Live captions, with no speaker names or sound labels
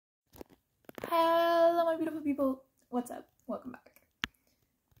beautiful people, what's up? Welcome back.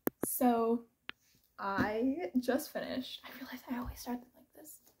 So I just finished, I realize I always start them like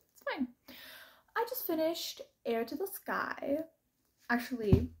this. It's fine. I just finished Heir to the Sky.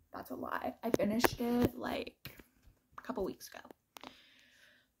 Actually, that's a lie. I finished it like a couple weeks ago.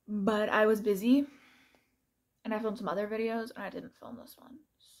 But I was busy and I filmed some other videos and I didn't film this one.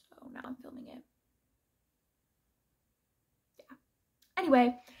 So now I'm filming it. Yeah.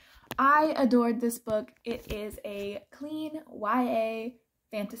 Anyway, I adored this book. It is a clean YA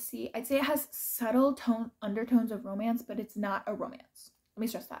fantasy. I'd say it has subtle undertones of romance, but it's not a romance. Let me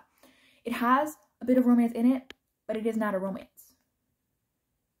stress that. It has a bit of romance in it, but it is not a romance.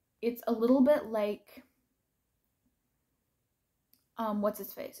 It's a little bit like, what's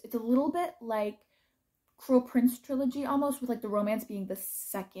his face? It's a little bit like Cruel Prince trilogy almost, with like the romance being the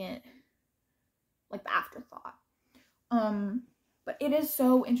second, like the afterthought. But it is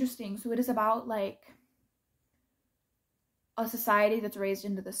so interesting. So it is about like a society that's raised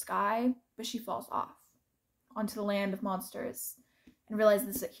into the sky, but she falls off onto the land of monsters and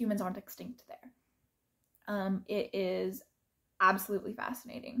realizes that humans aren't extinct there. It is absolutely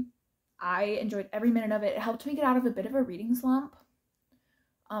fascinating. I enjoyed every minute of it. It helped me get out of a bit of a reading slump.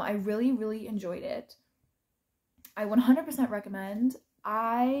 I really, really enjoyed it. I 100% recommend.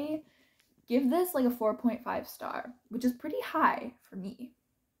 I give this like a 4.5 star, which is pretty high for me.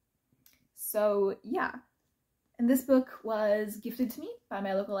 So yeah, and this book was gifted to me by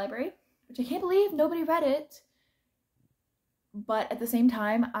my local library, which I can't believe nobody read it, but at the same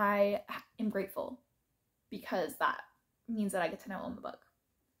time I am grateful because that means that I get to now own the book.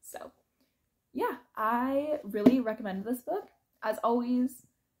 So yeah, I really recommend this book. As always,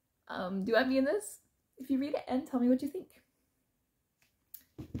 do at me in this if you read it and tell me what you think.